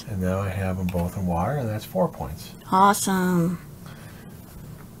 Nice. And now I have them both in water, and that's 4 points. Awesome.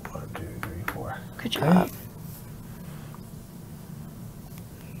 1, 2, 3, 4. Good job.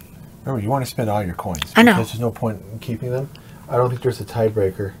 Remember, you want to spend all your coins. I know. Because there's no point in keeping them. I don't think there's a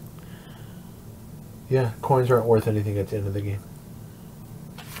tiebreaker. Yeah, coins aren't worth anything at the end of the game.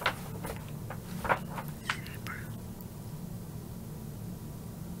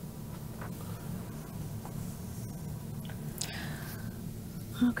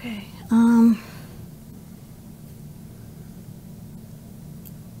 Okay. I'm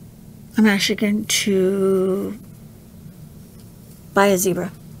actually going to buy a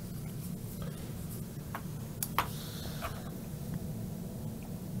zebra.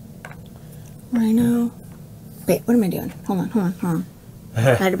 Rhino. Wait, what am I doing? Hold on, hold on, hold on. I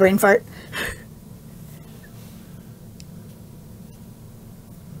had a brain fart.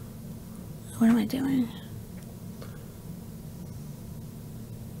 What am I doing?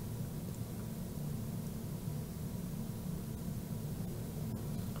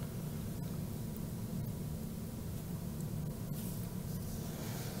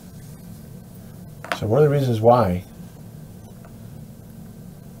 So one of the reasons why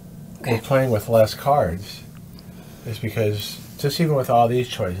we're playing with less cards is because just even with all these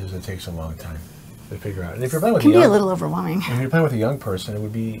choices, it takes a long time to figure out. And if you're playing with It can be a little overwhelming. if you're playing with a young person, it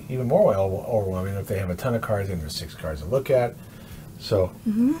would be even more overwhelming if they have a ton of cards and there's 6 cards to look at. So,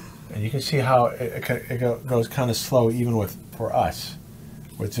 and you can see how it goes kind of slow even for us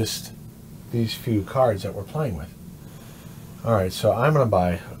with just these few cards that we're playing with. All right, so I'm going to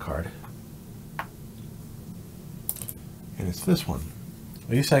buy a card. And it's this one. At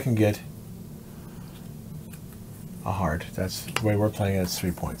least I can get a heart. That's the way we're playing it. It's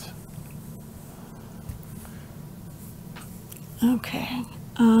 3 points. Okay.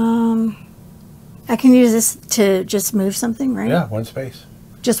 I can use this to just move something, right? Yeah, 1 space.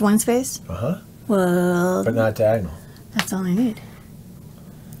 Just 1 space? Uh-huh. Well, But not diagonal. that's all I need.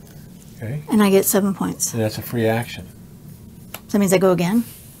 Okay. And I get 7 points. And that's a free action. So that means I go again?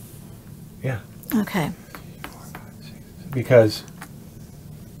 Yeah. Okay. Because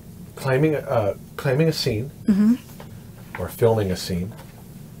claiming a scene or filming a scene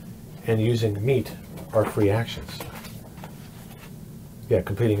and using meat are free actions. Yeah,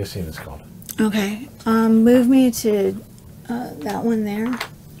 completing a scene is called. Okay. Move me to that one there.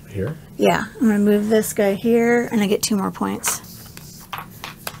 Here? Yeah. I'm going to move this guy here, and I get 2 more points.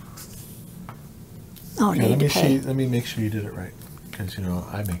 Oh, I Okay, need let to me pay. see. Let me make sure you did it right, because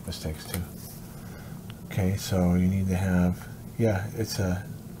I make mistakes too. Okay, so you need to have. Yeah, it's a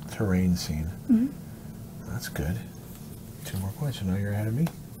terrain scene. That's good. 2 more points, so now you're ahead of me.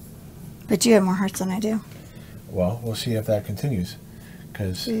 But you have more hearts than I do. Well, we'll see if that continues,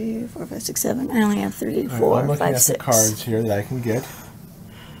 because 3, 4, 5, 6, 7. I only have 3, I'm 4, looking 5, at 6. the cards here that I can get.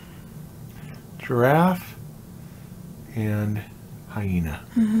 Giraffe and hyena.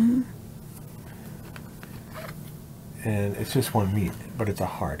 And it's just one meat, but it's a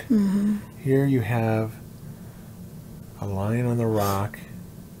heart. Here you have a lion on the rock,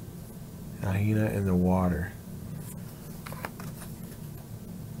 a hyena in the water.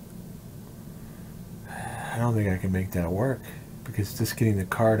 I don't think I can make that work, because just getting the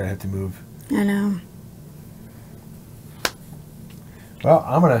card, I have to move. I know. Well,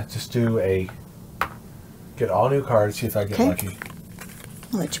 I'm going to just get all new cards, see if I get Okay. lucky.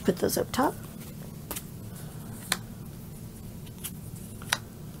 I'll let you put those up top.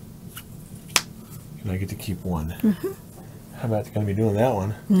 And I get to keep 1. How about going to be doing that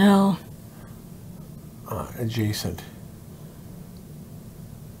one? No. Adjacent.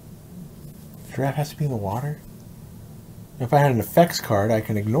 Giraffe has to be in the water? If I had an effects card, I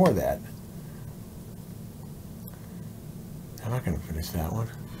can ignore that. I'm not going to finish that one.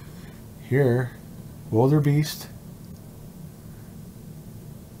 Here, wildebeest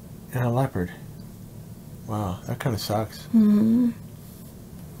and a leopard. Wow, that kind of sucks. Well,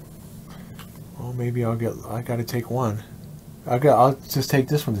 maybe I got to take 1. I'll just take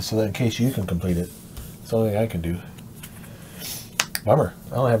this one so that in case you can complete it. It's the only thing I can do. Bummer.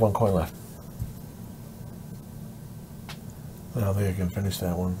 I only have 1 coin left. I don't think I can finish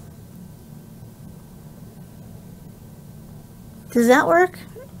that one. Does that work?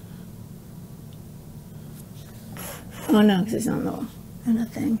 Oh no, because it's on the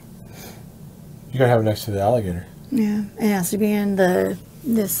thing. You gotta have it next to the alligator. Yeah, it has to be in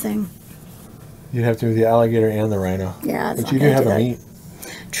this thing. You'd have to do the alligator and the rhino. Yeah, it's but not you do gonna have do a that. meat.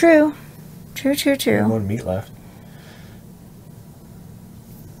 True. True. You have 1 meat left.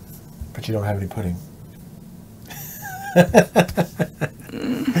 But you don't have any pudding.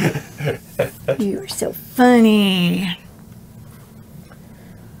 You are so funny.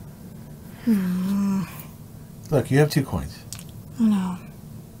 Look, you have 2 coins. Oh no.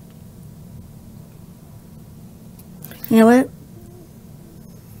 You know what?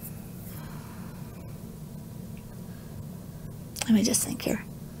 Let me just think here.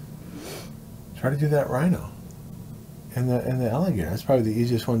 Try to do that rhino and the alligator. That's probably the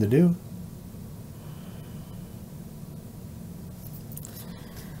easiest one to do.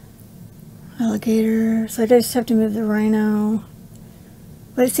 Alligator. So I just have to move the rhino.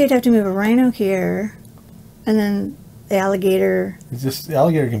 But I'd say I'd have to move a rhino here, and then the alligator. It's just the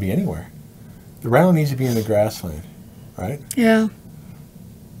alligator can be anywhere. The rhino needs to be in the grassland, right? Yeah.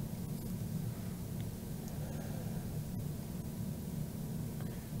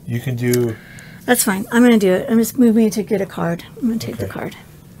 You can do That's fine. I'm going to do it. I'm just moving to get a card. I'm going to take the card.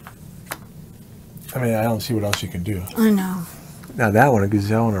 I mean, I don't see what else you can do. I know. Now that one, a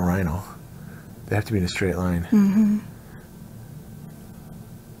gazelle and a rhino, they have to be in a straight line. Mm-hmm.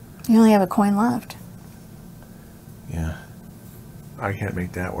 You only have a coin left. Yeah. I can't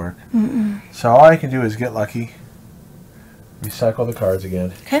make that work. Mm-mm. So all I can do is get lucky, recycle the cards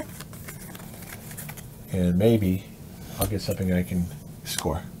again. Okay. And maybe I'll get something I can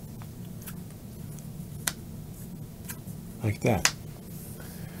score. Like that.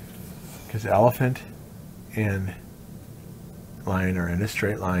 Because elephant and lion are in a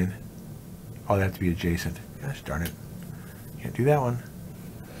straight line. Oh, they have to be adjacent. Gosh darn it. Can't do that one.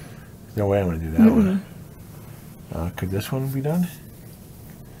 There's no way I'm going to do that one. Could this one be done?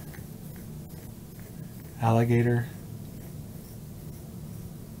 Alligator.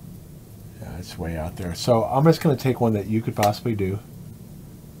 Yeah, it's way out there. So I'm just going to take one that you could possibly do.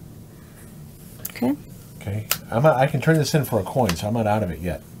 Okay. Okay. I can turn this in for a coin, so I'm not out of it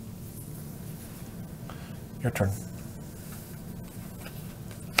yet. Your turn.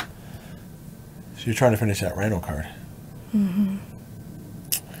 So you're trying to finish that rhino card. Mm-hmm.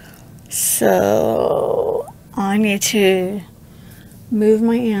 So I need to move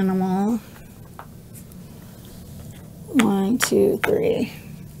my animal. 1, 2, 3.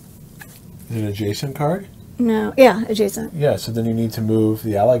 Is it an adjacent card? No. Yeah, adjacent. Yeah, so then you need to move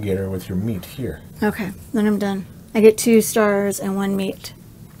the alligator with your meat here. Okay, then I'm done. I get 2 stars and 1 meat.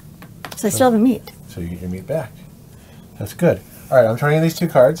 So I still have a meat. So you get your meat back. That's good. All right, I'm turning in these 2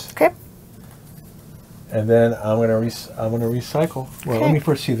 cards. Okay. And then I'm gonna recycle. Well, let me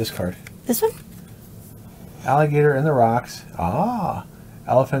first see this card. This one? Alligator in the rocks. Ah,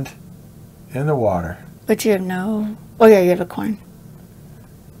 elephant in the water. But you have no... Oh, yeah, you have a coin.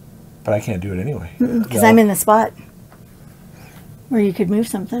 But I can't do it anyway. Because I'm in the spot where you could move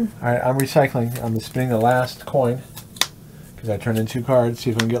something. All right, I'm recycling. I'm spinning the last coin because I turned in 2 cards. See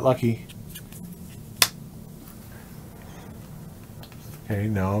if I can get lucky. Okay,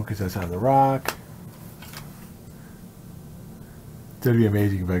 no, because that's on the rock. That'd be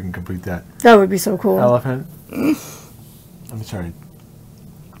amazing if I can complete that. That would be so cool. Elephant. I'm sorry.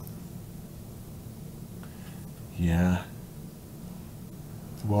 Yeah.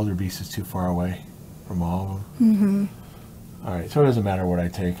 The wildebeest is too far away from all of them. Mm-hmm. All right, so it doesn't matter what I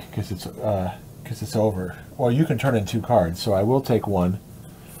take because it's over. Well, you can turn in 2 cards, so I will take 1.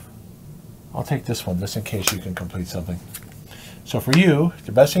 I'll take this one just in case you can complete something. So for you,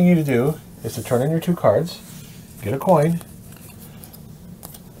 the best thing you need to do is to turn in your 2 cards, get a coin,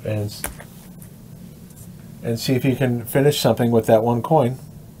 and see if you can finish something with that 1 coin.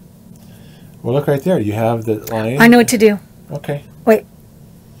 Well, look right there. You have the lion. I know what to do. Okay. Wait.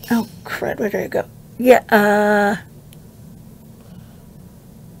 Oh, crud. Where did it go? Yeah, I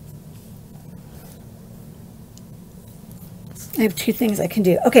have 2 things I can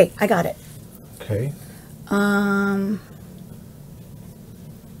do. Okay, I got it. Okay.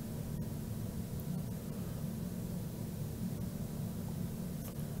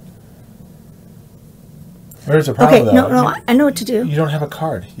 There's a problem. Okay, no, I know what to do. You don't have a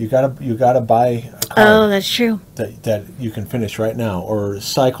card. You gotta buy a card. Oh, that's true. That you can finish right now, or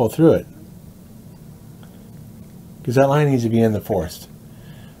cycle through it. Because that line needs to be in the forest.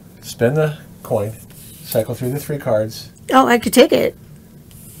 Spin the coin, cycle through the 3 cards. Oh, I could take it.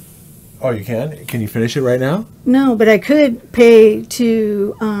 Oh, you can? Can you finish it right now? No, but I could pay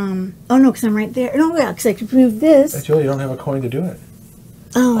to, oh no, because I'm right there. No, yeah, because I could move this. But Julie, you don't have a coin to do it.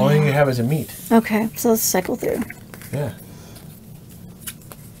 Oh, All yeah. you have is a meat. Okay, so let's cycle through. Yeah.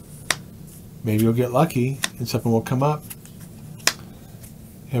 Maybe you'll get lucky and something will come up.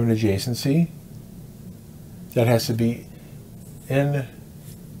 You have an adjacency. That has to be in.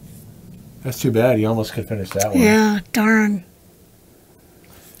 That's too bad. You almost could finish that one. Yeah, darn.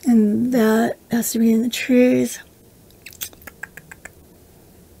 And that has to be in the trees.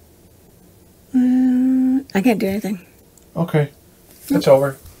 I can't do anything. Okay. It's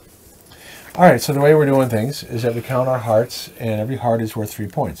over. All right, so the way we're doing things is that we count our hearts, and every heart is worth 3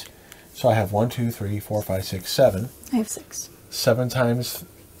 points. So I have 1, 2, 3, 4, 5, 6, 7. I have 6. 7 times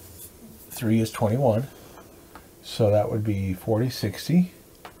 3 is 21. So that would be 40, 60.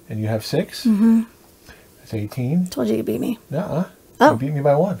 And you have 6? Mm-hmm. That's 18. Told you beat me. Nuh-uh. Oh. You beat me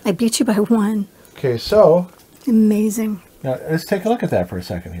by 1. I beat you by 1. Okay, so Amazing. now let's take a look at that for a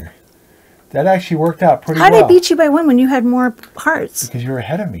second here. That actually worked out pretty How well. did I beat you by 1 when you had more hearts? Because you were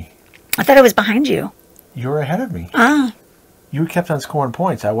ahead of me. I thought I was behind you. You were ahead of me. Ah. You kept on scoring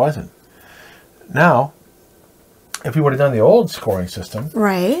points. I wasn't. Now, if we would have done the old scoring system,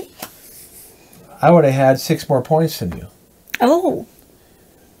 Right. I would have had 6 more points than you. Oh.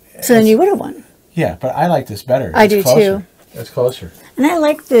 So then you would have won. Yeah, but I like this better. I do too. It's closer. And I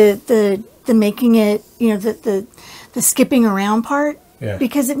like the making it, you know, the skipping around part. Yeah.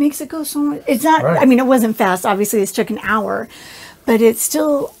 Because it makes it go so much. It's not, Right. I mean, it wasn't fast. Obviously, this took an hour. But it's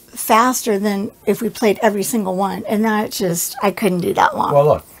still faster than if we played every single one. And that just, I couldn't do that long. Well,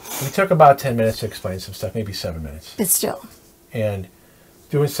 look, we took about 10 minutes to explain some stuff, maybe 7 minutes. But still. And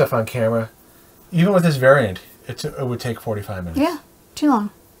doing stuff on camera, even with this variant, it would take 45 minutes. Yeah, too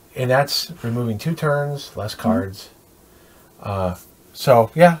long. And that's removing 2 turns, less cards.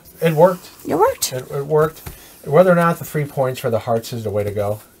 So, yeah, it worked. It worked. It worked. Whether or not the 3 points for the hearts is the way to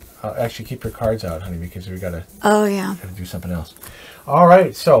go, actually keep your cards out, honey, because we got to do something else. All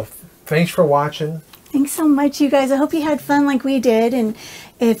right, so thanks for watching. Thanks so much, you guys. I hope you had fun like we did. And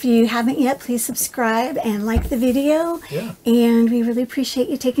if you haven't yet, please subscribe and like the video. Yeah. And we really appreciate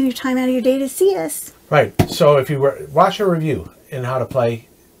you taking your time out of your day to see us. Right. So if you watch a review in how to play,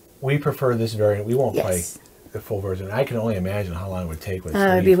 we prefer this variant. We won't play the full version. I can only imagine how long it would take. With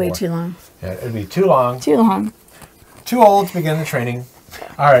It'd be way too long. Yeah, it'd be too long. Too long. Too old to begin the training.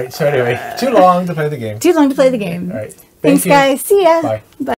 All right. So anyway, too long to play the game. Too long to play the game. All right. Thanks, guys. See ya. Bye. Bye.